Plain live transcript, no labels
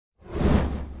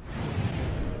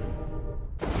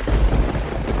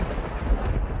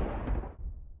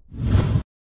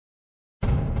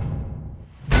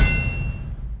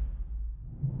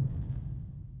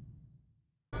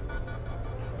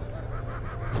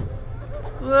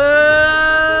Whoa!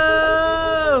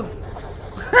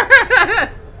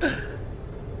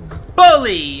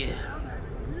 Bully!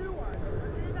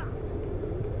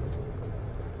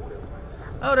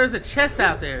 Oh, there's a chest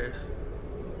out there.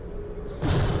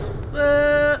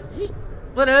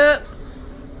 What up?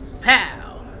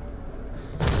 Pow!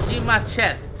 Need my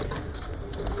chest.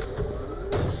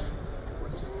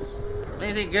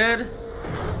 Anything good?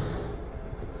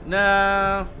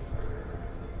 No.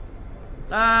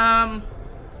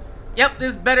 Yep,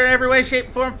 this is better in every way,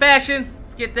 shape, form, fashion.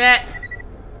 Let's get that.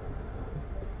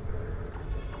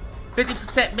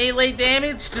 50% melee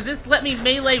damage. Does this let me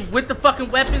melee with the fucking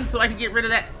weapon so I can get rid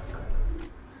of that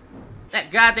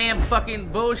goddamn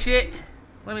fucking bullshit?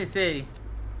 Let me see.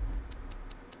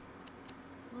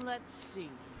 Let's see.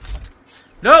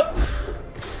 Nope.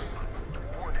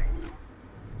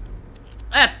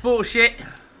 That's bullshit.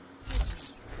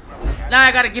 Now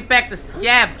I gotta get back to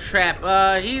Scav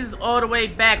Trap. He's all the way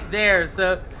back there,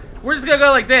 so we're just gonna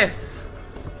go like this.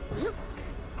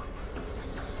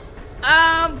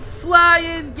 I'm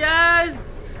flying,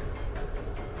 guys.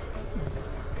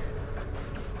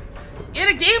 Yeah,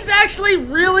 the game's actually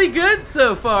really good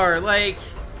so far. Like,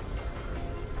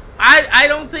 I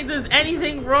don't think there's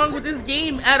anything wrong with this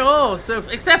game at all. So,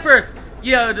 except for,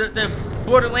 you know, the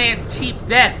Borderlands cheap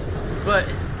deaths, but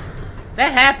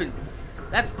that happens.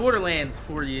 That's Borderlands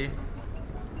for you.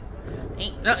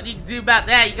 Ain't nothing you can do about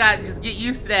that. You gotta just get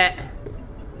used to that.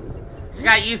 I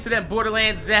got used to them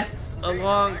Borderlands deaths a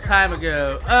long time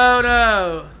ago. Oh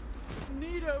no!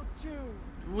 Need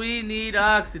O2. We need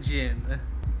oxygen.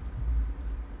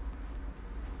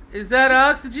 Is that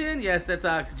oxygen? Yes, that's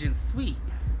oxygen. Sweet.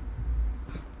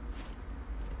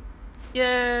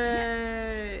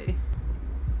 Yay!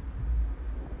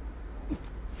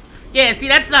 Yeah, see,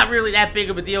 that's not really that big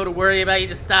of a deal to worry about. You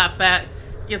just stop at,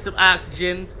 get some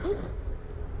oxygen.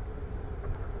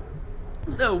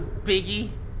 No biggie.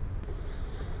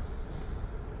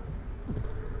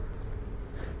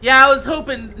 Yeah, I was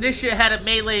hoping Nisha had a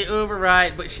melee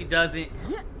override, but she doesn't.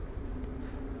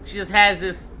 She just has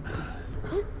this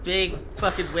big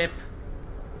fucking whip.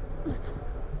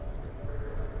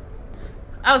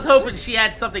 I was hoping she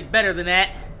had something better than that.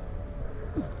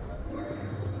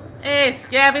 Hey,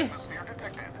 Scabby.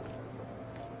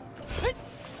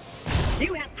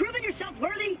 You have proven yourself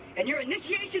worthy, and your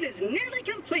initiation is nearly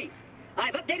complete.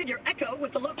 I've updated your echo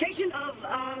with the location of,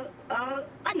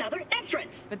 another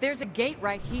entrance. But there's a gate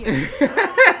right here.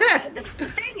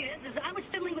 The thing is I was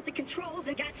fiddling with the controls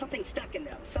and got something stuck in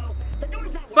them, so the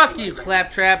door's not Fuck you,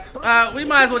 Claptrap. We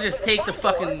might as well just take the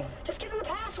fucking... Just give them the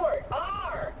password.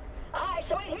 R. I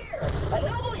saw it here. A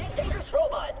noble yet dangerous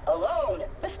robot. Alone.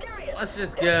 Mysterious. Let's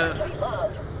just go.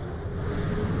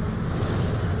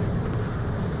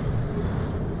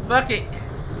 Fuck it.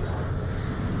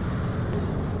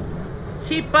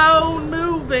 Keep on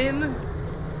moving.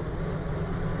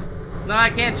 No, I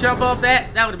can't jump off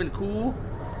that. That would have been cool.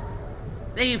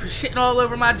 Thank you for shitting all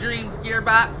over my dreams,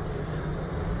 Gearbox.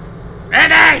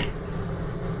 Ready!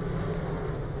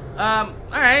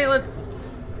 Alright, let's...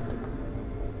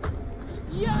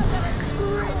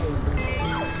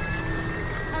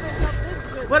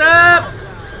 What up?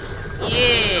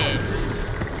 Yeah.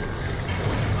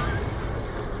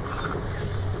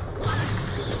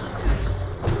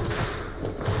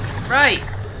 Right.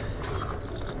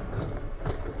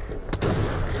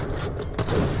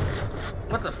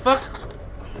 What the fuck?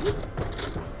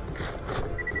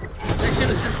 That shit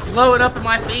was just blowing up in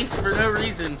my face for no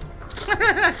reason.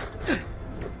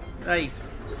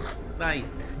 Nice.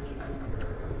 Nice.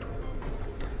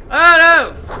 Oh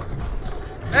no!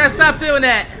 Gotta stop doing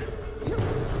that.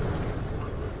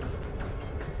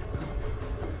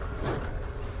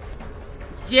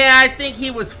 Yeah, I think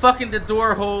he was fucking the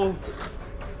door hole.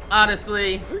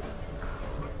 Honestly.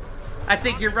 I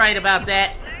think you're right about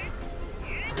that.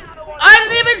 I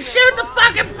didn't even shoot the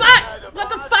fucking butt! What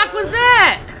the fuck was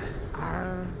that?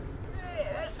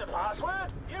 Yeah, that's the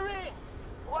password. You're in.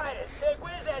 Wait a sec,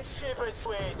 where's that stupid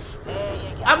switch? There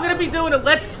you go. I'm gonna be doing a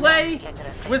let's play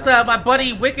with my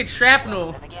buddy Wicked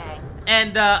Shrapnel.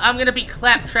 And I'm gonna be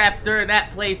Claptrap during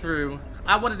that playthrough.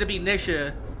 I wanted to be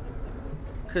Nisha.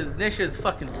 Cause Nisha's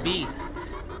fucking beast.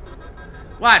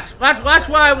 Watch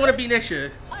why I wanna be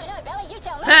Nisha.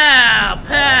 Pow!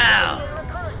 Pow!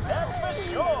 That's for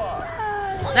sure.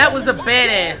 That was a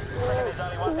badass. There's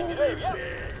only one thing to do, yeah?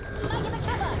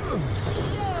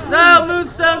 No,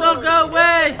 Moonstone, don't go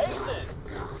away! Aces.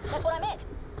 That's what I meant.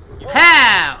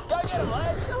 Pow! Go get 'em,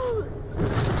 lads.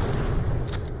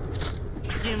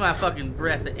 Give me my fucking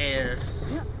breath of air.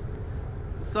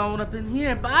 Someone up in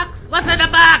here, box? What's in the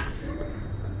box?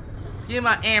 Give me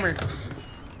my hammer.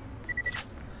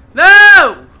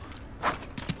 No!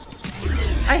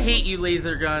 I hate you,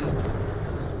 laser gun.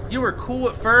 You were cool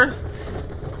at first.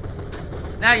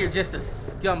 Now you're just a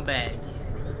scumbag.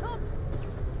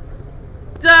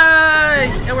 Die!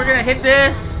 And we're gonna hit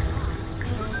this.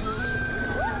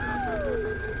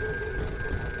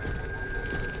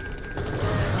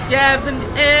 Scab in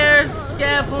the air,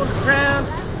 scab on the ground.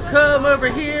 Come over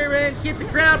here and get the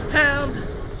ground pound.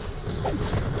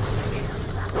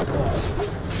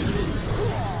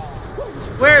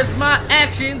 Where's my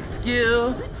action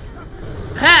skill?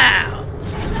 Pow!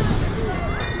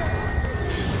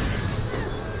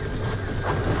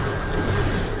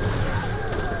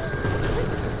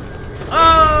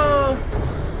 Oh!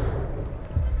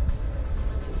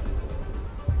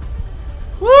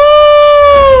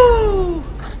 Woo!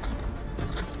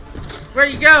 Where are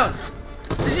you going?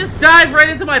 Did you just dive right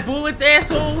into my bullets,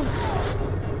 asshole?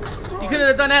 You couldn't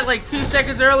have done that like 2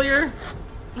 seconds earlier.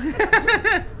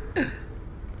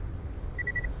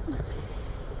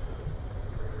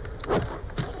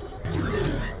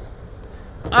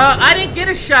 I didn't get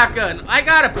a shotgun. I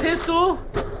got a pistol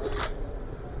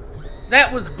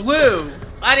that was blue.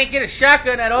 I didn't get a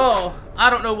shotgun at all. I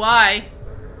don't know why.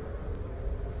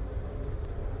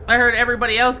 I heard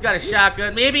everybody else got a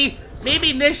shotgun. Maybe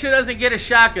Nisha doesn't get a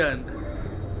shotgun.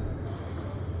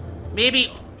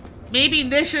 Maybe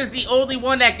Nisha's the only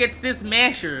one that gets this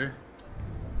masher.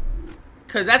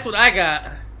 Cause that's what I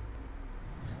got.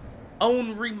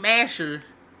 Own remasher.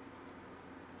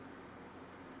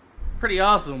 Pretty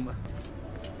awesome.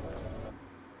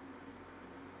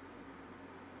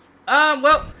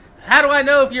 Well, how do I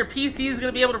know if your PC is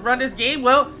gonna be able to run this game?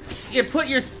 Well, you put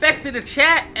your specs in the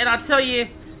chat, and I'll tell you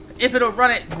if it'll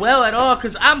run it well at all.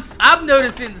 Cause I'm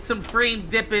noticing some frame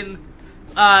dipping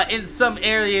in some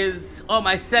areas on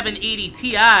my 780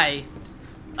 Ti,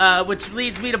 which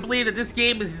leads me to believe that this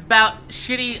game is about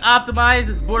shitty optimized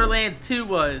as Borderlands 2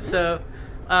 was. So.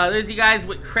 Those of you guys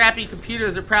with crappy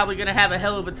computers are probably gonna have a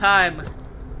hell of a time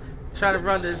trying to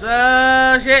run this.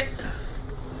 Shit.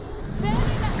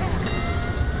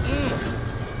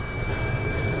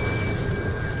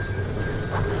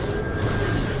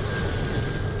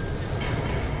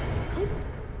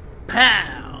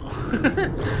 Pow!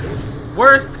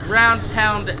 Worst ground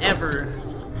pound ever.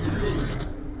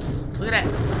 Look at that.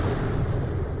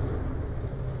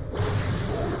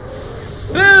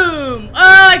 Boom! Oh,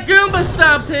 I Goomba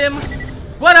stomped him!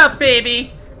 What up,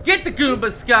 baby? Get the Goomba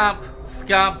scomp!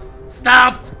 Scomp!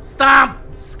 Stomp! Stomp!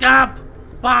 Scomp!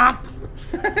 Bomp!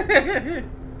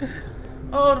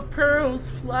 All the pearls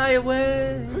fly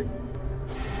away.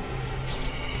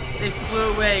 They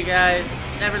flew away, guys.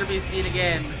 Never to be seen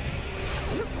again.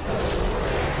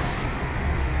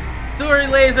 Story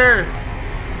laser!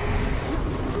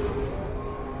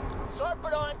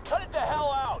 Sarpedon, cut it the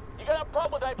hell out! You got a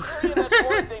problem with Hyperion, that's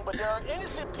one thing, but there are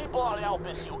innocent people on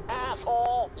Elpis, you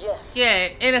asshole! Yes. Yeah,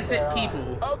 innocent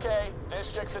people. Okay,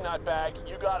 this chick's a nutbag.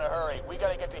 You gotta hurry. We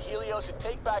gotta get to Helios and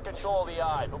take back control of the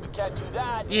Eye, but we can't do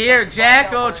that. You hear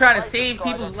Jack all trying to save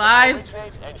people's lives?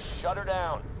 And shut her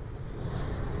down.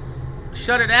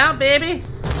 Shut her down, baby?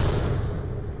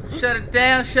 Shut it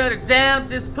down, shut it down.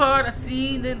 This part I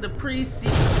seen in the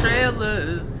pre-sequel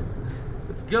trailers.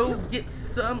 Let's go get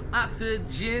some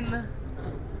oxygen.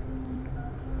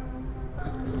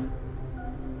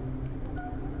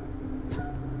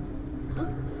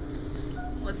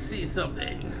 Let's see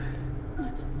something.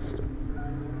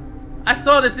 I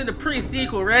saw this in the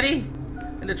pre-sequel. Ready?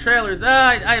 In the trailers.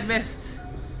 I missed.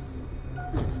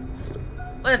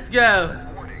 Let's go.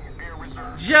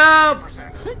 Jump!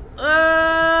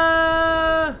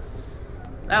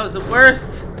 That was the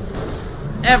worst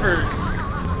ever.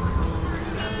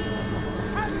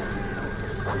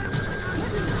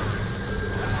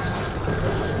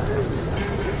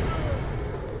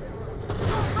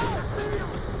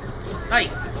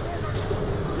 Nice.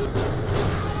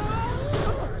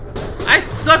 I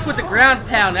suck with the ground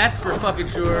pound, that's for fucking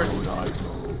sure.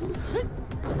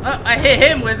 Oh, I hit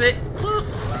him with it.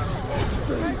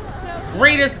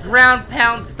 Greatest ground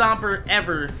pound stomper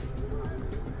ever.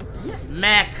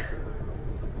 Mac.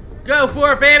 Go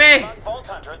for it, baby! Vault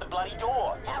Hunter at the bloody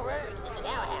door. How rude. This is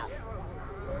our house.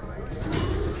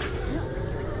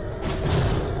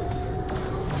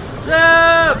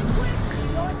 No!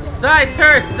 Die,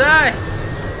 turrets, die!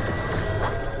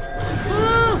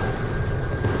 Woo!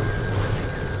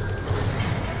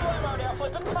 I'm out now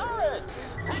flipping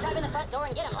turrets. Crack open the front door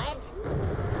and get him, lads.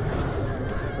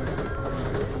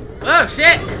 Oh,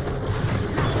 shit!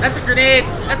 That's a grenade.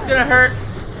 That's gonna hurt.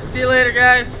 See you later,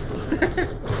 guys.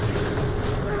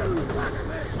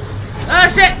 Oh,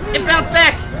 shit! It bounced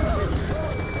back!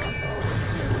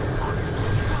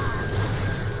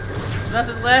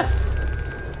 Nothing left.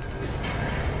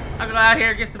 I'll go out here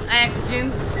and get some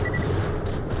oxygen.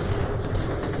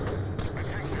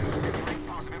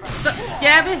 What's up,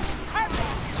 Scabby?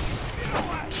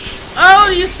 Oh,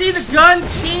 do you see the gun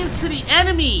chains to the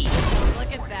enemy?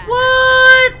 Look at that.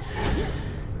 What?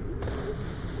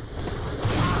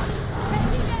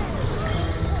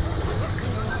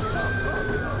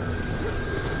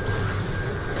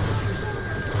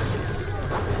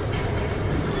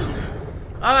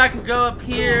 Oh, I can go up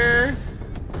here.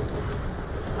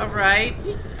 Alright.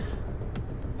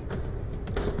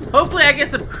 Hopefully I get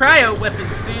some cryo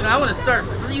weapons soon. I want to start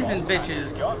freezing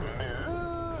bitches. They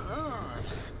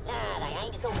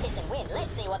ain't it's all piss and wind.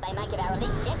 Let's see what they make of our elite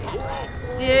jetpack lads.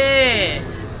 Yeah.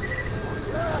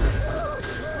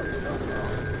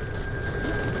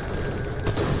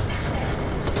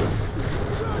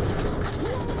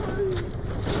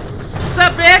 What's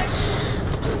up, bitch?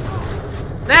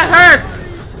 That hurts.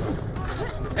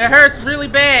 It hurts really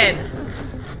bad.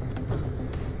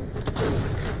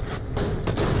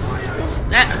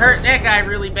 That hurt that guy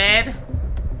really bad.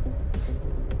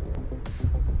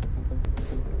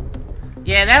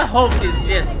 Yeah, that Hulk is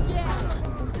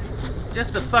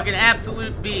just a fucking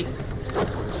absolute beast.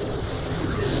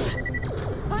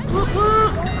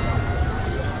 Woo-hoo.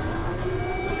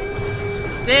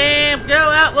 Damn, go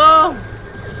outlaw.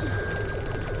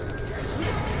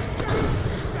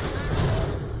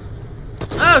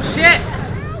 Oh shit.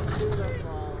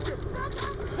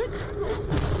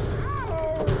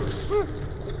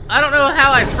 I don't know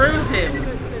how I froze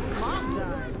him,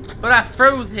 but I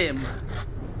froze him.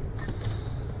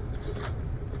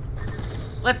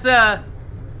 Let's go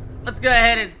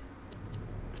ahead and...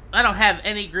 I don't have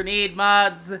any grenade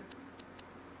mods.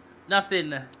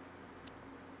 Nothing.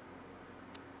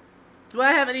 Do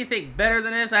I have anything better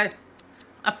than this? I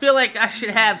feel like I should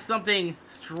have something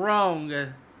strong.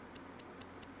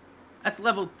 That's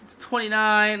level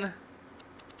 29.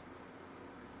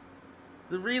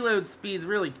 The reload speed's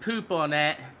really poop on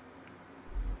that.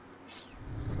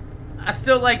 I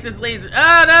still like this laser.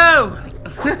 Oh no!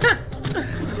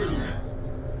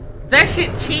 That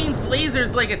shit chains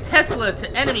lasers like a Tesla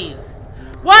to enemies.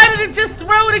 Why did it just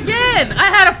throw it again? I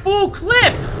had a full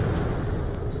clip.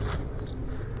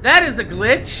 That is a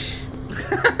glitch.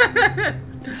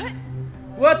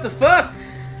 What the fuck?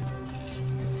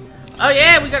 Oh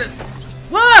yeah, we gotta...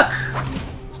 Look!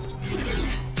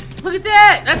 Look at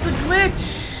that! That's a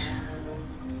glitch!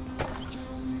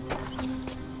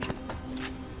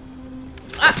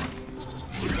 Ah.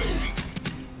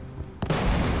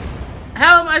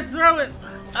 How am I throwing?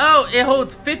 Oh, it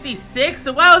holds 56?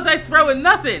 So why was I throwing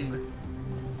nothing?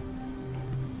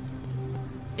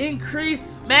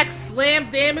 Increase max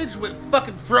slam damage with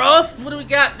fucking frost? What do we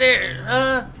got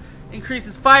there?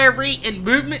 Increases fire rate and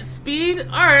movement speed?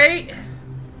 Alright.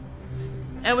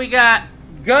 And we got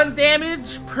gun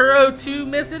damage per O2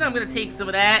 missing. I'm gonna take some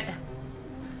of that.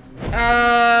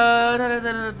 I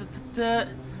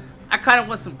kind of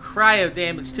want some cryo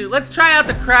damage too. Let's try out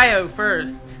the cryo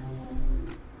first.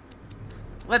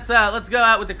 Let's go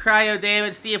out with the cryo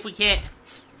damage. See if we can't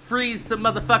freeze some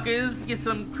motherfuckers. Get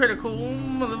some critical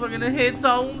motherfucking hits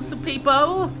on some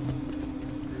people.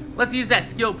 Let's use that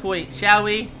skill point, shall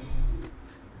we?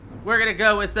 We're gonna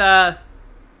go with I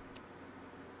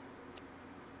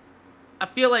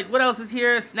feel like, what else is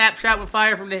here? Snapshot with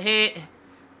fire from the hit.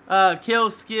 Kill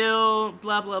skill,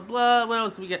 blah, blah, blah. What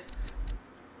else do we get?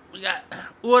 We got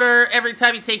order. Every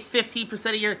time you take 15%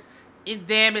 of your in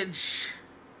damage.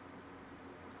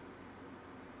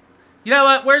 You know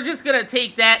what? We're just gonna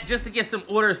take that just to get some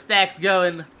order stacks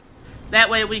going.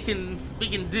 That way we can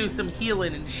do some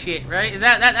healing and shit, right? Is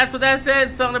that's what that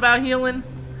said? Something about healing?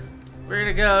 We're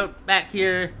gonna go back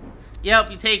here.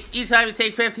 Yep, each time you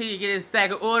take 15, you get a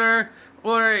stack of order.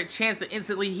 Order, a chance to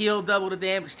instantly heal, double the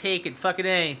damage taken. Fucking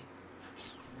A.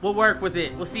 We'll work with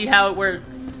it. We'll see how it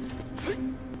works.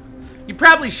 You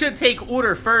probably should take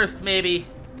order first, maybe.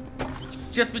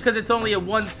 Just because it's only a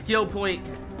 1 skill point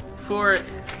for it.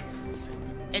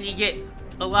 And you get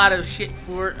a lot of shit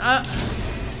for it.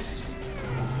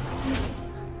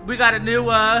 We got a new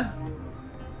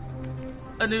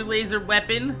laser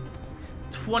weapon.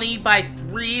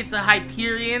 20x3. It's a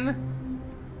Hyperion.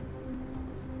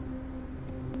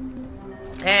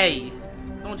 Hey,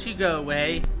 don't you go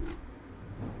away.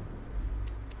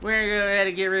 We're gonna go ahead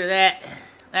and get rid of that.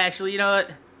 Actually, you know what?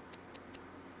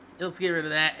 Let's get rid of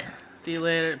that. See you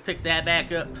later. Pick that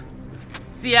back up.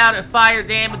 See how the fire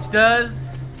damage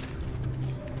does.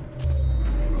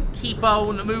 Keep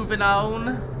on moving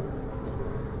on.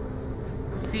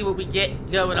 See what we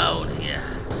get going on here.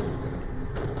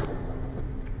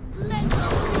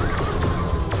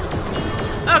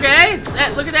 Okay,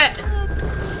 look at that.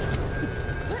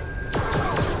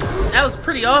 That was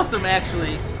pretty awesome,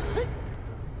 actually.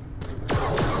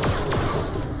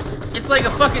 It's like a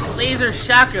fucking laser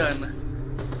shotgun.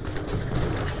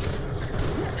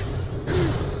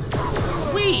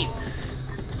 Sweet.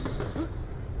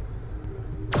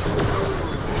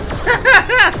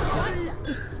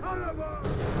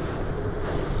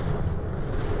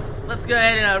 Let's go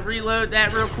ahead and reload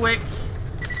that real quick.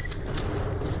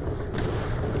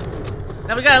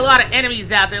 Now we got a lot of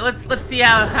enemies out there. Let's see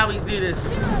how we do this.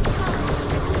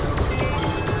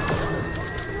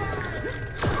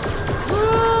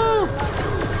 Woo!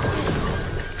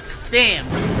 Damn.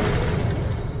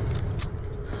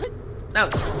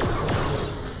 That was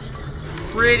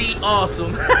pretty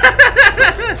awesome.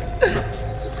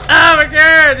 Oh my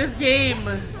god, this game.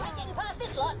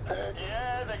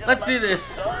 Let's do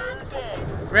this.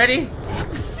 Ready?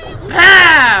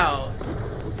 Pow!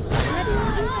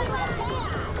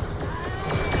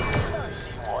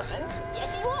 She wasn't.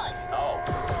 Yes, she was.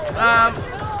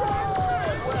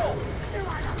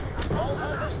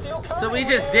 So we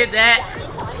just did that.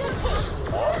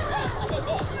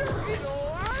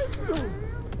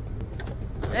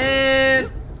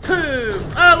 And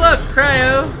boom! Oh look,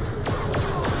 cryo.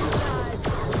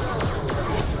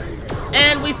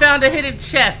 And we found a hidden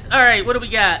chest. Alright, what do we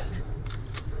got?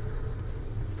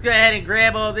 Let's go ahead and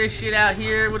grab all this shit out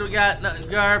here. What do we got? Nothing,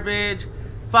 garbage.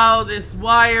 Follow this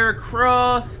wire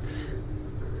across.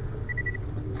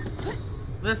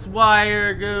 This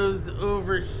wire goes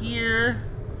over here.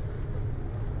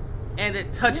 And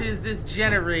it touches this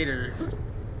generator.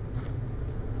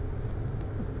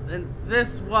 Then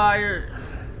this wire...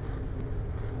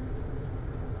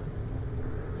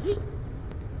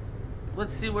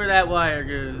 Let's see where that wire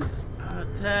goes.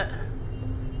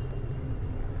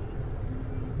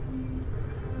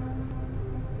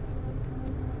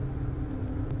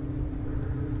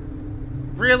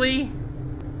 Really?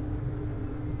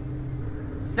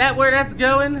 Is that where that's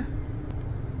going?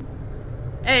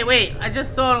 Hey, wait, I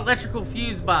just saw an electrical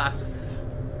fuse box.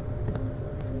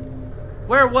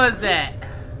 Where was that?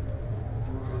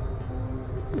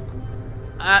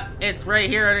 It's right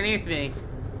here underneath me.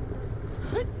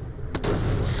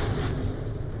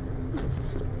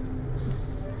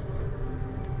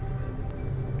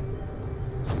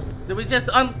 Did we just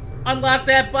unlock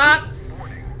that box?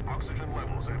 Oxygen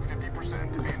levels at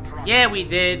 50% in drop. Yeah, we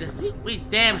did. We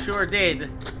damn sure did.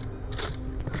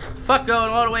 Fuck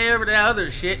going all the way over to that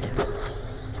other shit.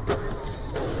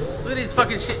 Look at these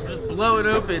fucking shit just blowing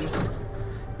open.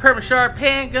 Perma-sharp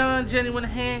handgun, genuine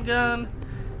handgun.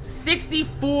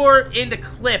 64 in the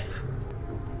clip.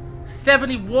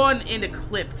 71 in the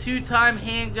clip. 2-time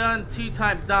handgun,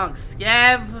 2-time donk.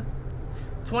 Scav.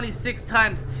 26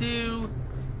 times 2.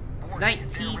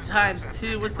 19 times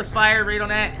 2. What's the fire rate on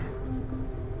that?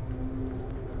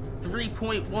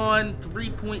 3.1,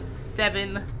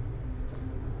 3.7.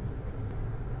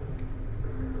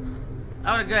 I'm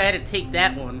gonna go ahead and take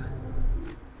that one.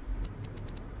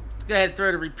 Let's go ahead and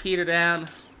throw the repeater down.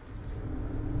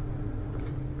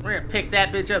 We're gonna pick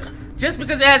that bitch up. Just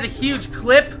because it has a huge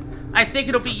clip, I think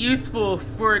it'll be useful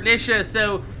for Nisha,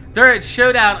 so during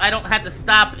showdown I don't have to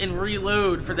stop and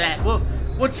reload for that.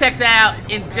 We'll check that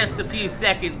out in just a few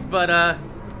seconds, but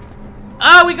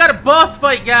oh, we got a boss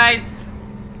fight, guys.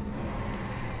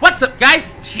 What's up, guys?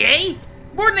 It's Jay,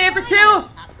 MorninAfterKill,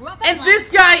 and this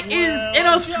guy is an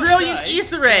Australian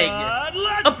Easter egg.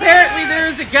 Apparently,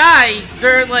 there's a guy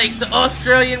during like the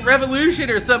Australian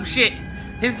Revolution or some shit.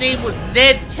 His name was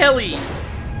Ned Kelly.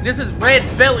 This is Red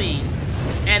Belly,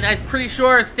 and I'm pretty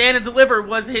sure "Stand and Deliver"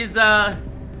 was his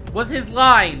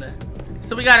line.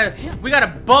 So we got a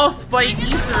boss fight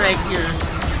Easter egg here.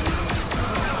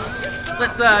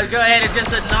 Let's go ahead and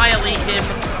just annihilate him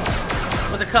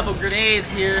with a couple grenades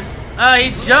here. Oh,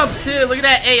 he jumps too. Look at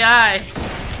that AI.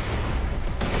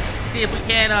 See if we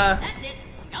can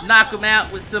knock him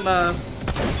out with some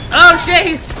oh shit,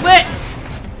 he split.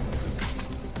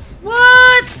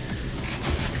 What?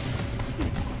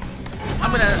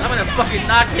 I'm gonna fucking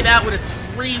knock him out with a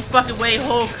 3 fucking way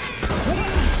Hulk.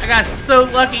 I got so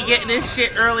lucky getting this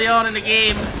shit early on in the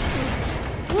game.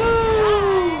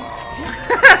 Woo!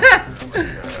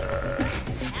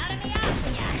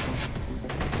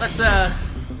 Let's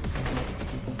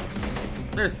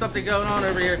there's something going on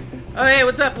over here. Oh hey,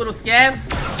 what's up, little scav?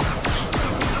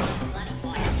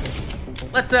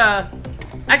 Let's I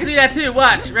can do that too.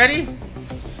 Watch, ready?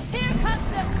 Here comes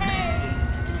the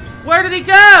pain. Where did he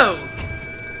go?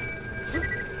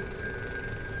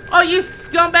 Oh, you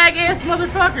scumbag ass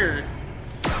motherfucker!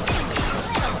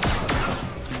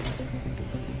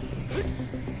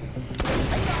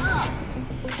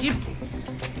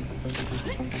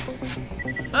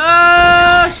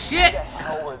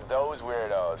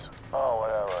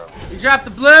 dropped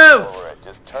the blue. Over it.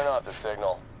 Just turn off the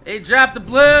signal. They dropped the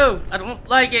blue. I don't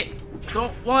like it.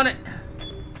 Don't want it.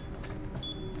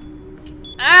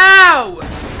 Ow!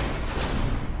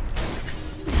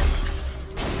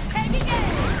 Taking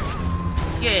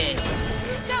aim. Yeah.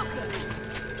 Joker.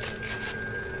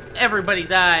 Everybody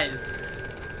dies.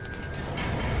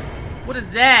 What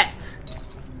is that?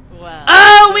 Wow.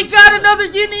 Oh, we got another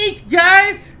unique,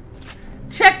 guys.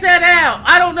 Check that out.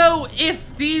 I don't know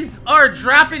if these are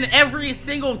dropping every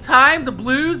single time, the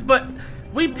blues, but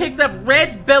we picked up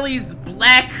Red Belly's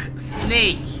Black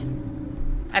Snake.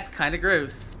 That's kind of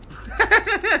gross.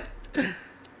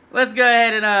 Let's go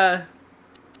ahead and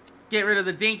get rid of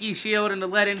the Dinky Shield and the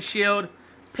Leaden Shield.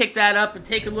 Pick that up and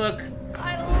take a look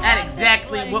at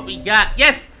exactly what we got.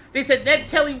 Yes, they said Ned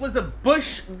Kelly was a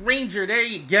bush ranger. There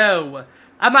you go.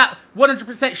 I'm not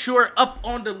 100% sure up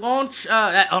on the launch,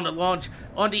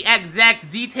 on the exact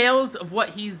details of what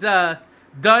he's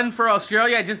done for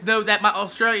Australia. I just know that my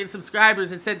Australian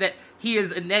subscribers have said that he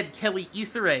is a Ned Kelly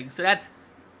Easter egg, so that's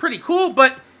pretty cool.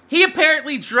 But he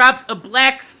apparently drops a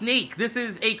Black Snake. This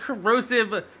is a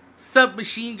corrosive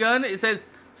submachine gun. It says,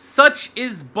 "Such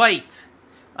is bite."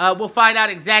 We'll find out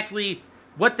exactly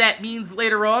what that means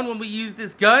later on when we use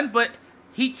this gun, but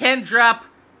he can drop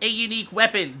a unique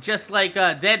weapon, just like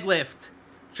Deadlift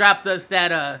dropped us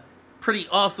that pretty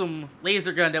awesome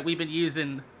laser gun that we've been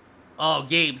using all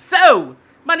game. So,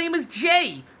 my name is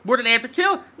Jay,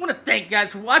 MorninAfterKill. I want to thank you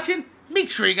guys for watching.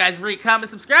 Make sure you guys rate, comment,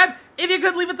 subscribe. If you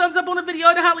could, leave a thumbs up on the video.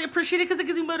 I'd highly appreciate it because it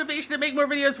gives me motivation to make more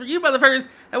videos for you motherfuckers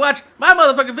and watch my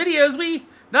motherfucking videos. We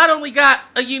not only got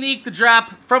a unique to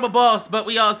drop from a boss, but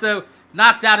we also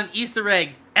knocked out an Easter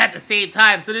egg at the same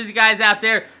time. So those of you guys out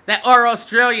there that are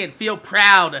Australian, feel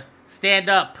proud. Stand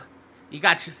up. You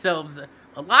got yourselves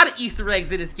a lot of Easter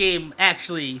eggs in this game,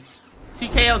 actually.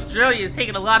 2K Australia is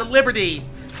taking a lot of liberty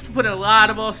to put in a lot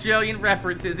of Australian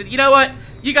references. And you know what?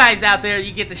 You guys out there,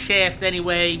 you get the shaft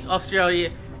anyway.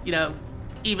 Australia, you know,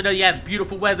 even though you have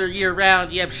beautiful weather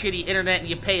year-round, you have shitty internet, and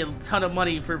you pay a ton of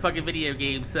money for fucking video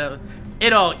games. So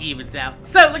it all evens out.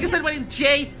 So, like I said, my name's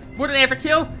Jay,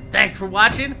 MorninAfterKill. Thanks for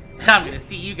watching. I'm going to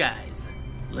see you guys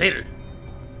later.